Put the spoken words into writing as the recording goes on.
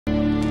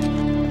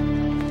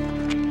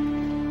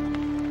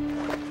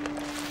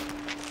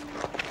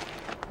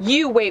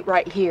You wait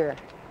right here.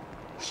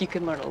 You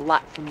can learn a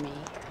lot from me.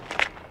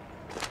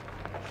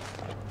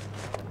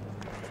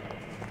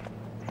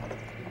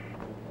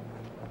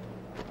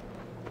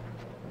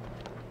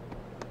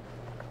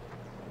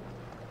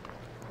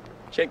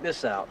 Check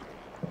this out.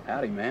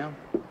 Howdy, ma'am.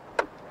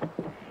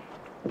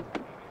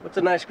 What's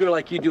a nice girl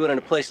like you doing in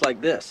a place like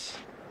this?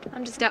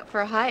 I'm just out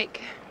for a hike.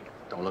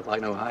 Don't look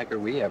like no hiker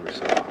we ever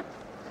saw.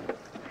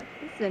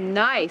 This is a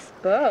nice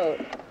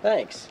boat.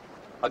 Thanks.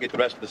 I'll get the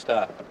rest of the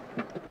stuff.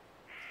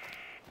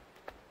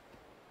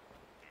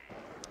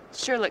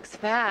 Sure looks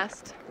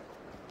fast.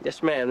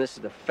 Yes, ma'am. This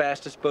is the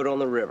fastest boat on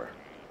the river.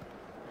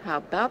 How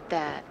about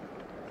that?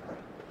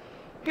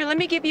 Here, let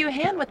me give you a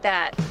hand with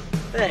that.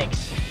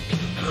 Thanks.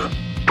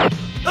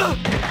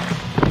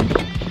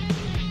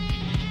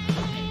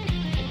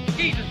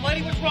 Jesus,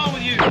 lady, what's wrong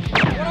with you?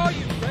 What are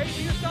you,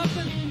 crazy or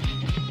something?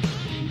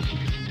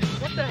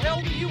 What the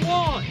hell do you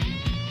want?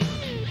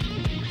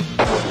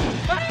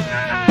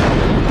 Ah!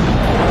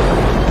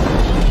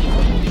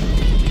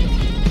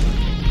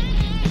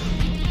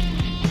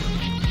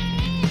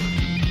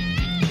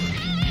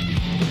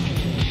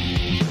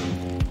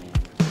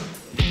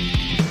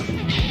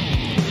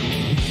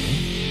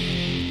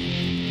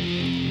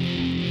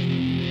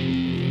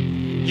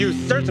 You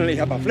certainly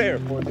have a flair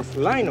for this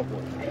line of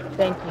work.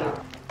 Thank you.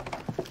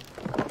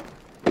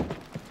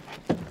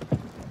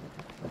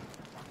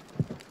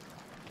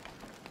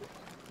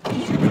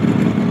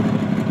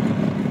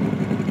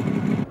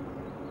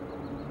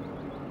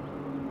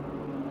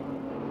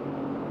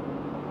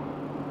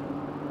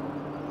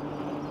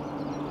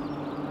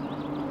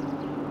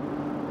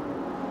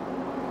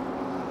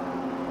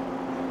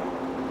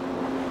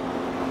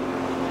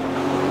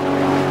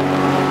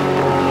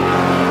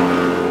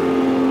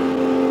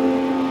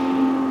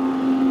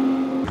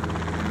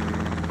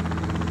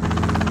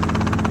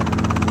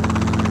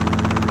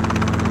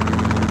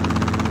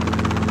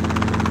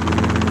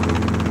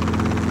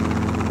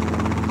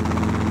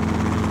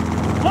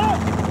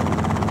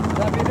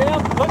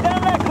 Look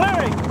down that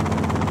clearing!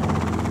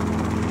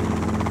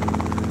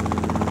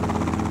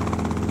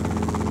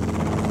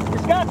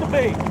 It's got to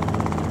be.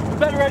 We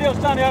better radio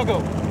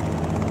Santiago.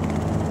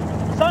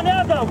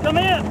 Santiago, come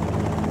in!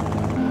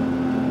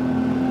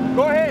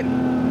 Go ahead.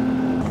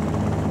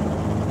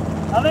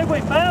 I think we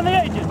found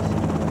the agents.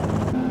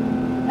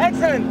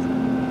 Excellent.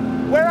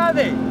 Where are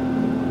they?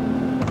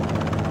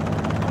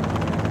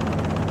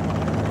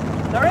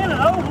 They're in an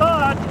old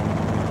lodge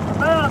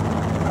about a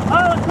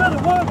mile into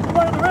the woods from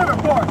where the river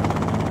forks.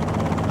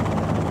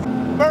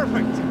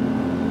 Perfect.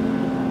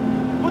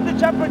 Put the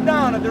chopper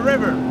down at the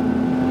river.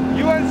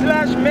 You and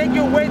Slash make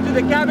your way to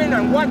the cabin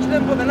and watch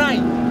them for the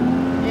night.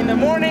 In the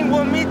morning,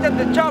 we'll meet at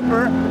the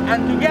chopper,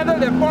 and together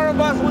the four of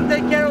us will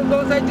take care of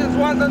those agents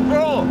once and for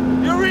all.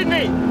 You read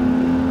me?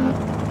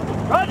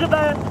 Roger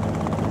that.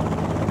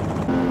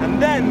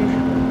 And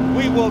then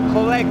we will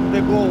collect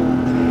the gold.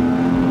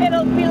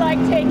 It'll be like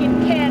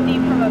taking candy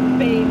from a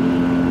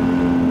baby.